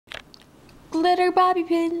glitter bobby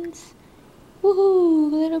pins. Woohoo,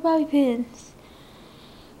 glitter bobby pins.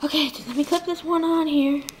 Okay, so let me clip this one on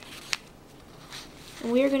here.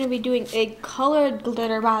 And we are going to be doing a colored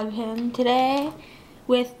glitter bobby pin today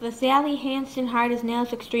with the Sally Hansen Hard as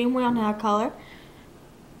Nails Extreme Wheel Nail Color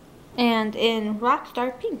and in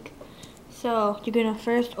Rockstar Pink. So you're going to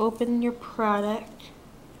first open your product.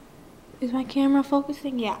 Is my camera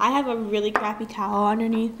focusing? Yeah, I have a really crappy towel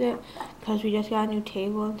underneath it because we just got a new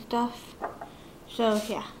table and stuff. So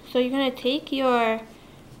yeah, so you're going to take your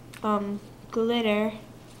glitter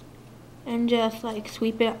and just like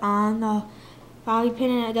sweep it on the bobby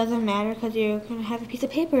pin, and it doesn't matter because you're going to have a piece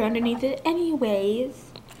of paper underneath it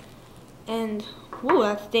anyways. And, woo,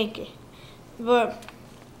 that's stinky. But,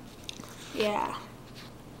 yeah.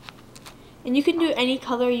 And you can do any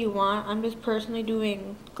color you want. I'm just personally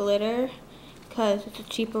doing glitter because it's a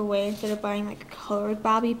cheaper way instead of buying like colored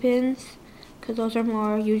bobby pins, because those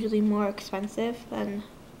are usually more expensive than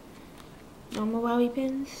normal bobby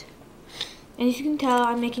pins. And as you can tell,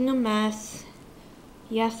 I'm making a mess.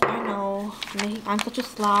 Yes, I know. I'm such a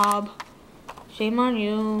slob. Shame on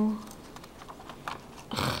you.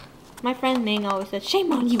 Ugh. My friend Ming always says,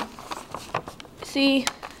 shame on you. See?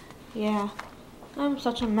 Yeah. I'm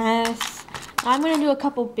such a mess. I'm going to do a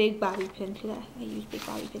couple big bobby pins because I use big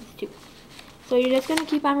bobby pins too. So you're just going to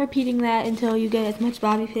keep on repeating that until you get as much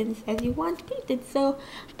bobby pins as you want painted. So,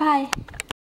 bye.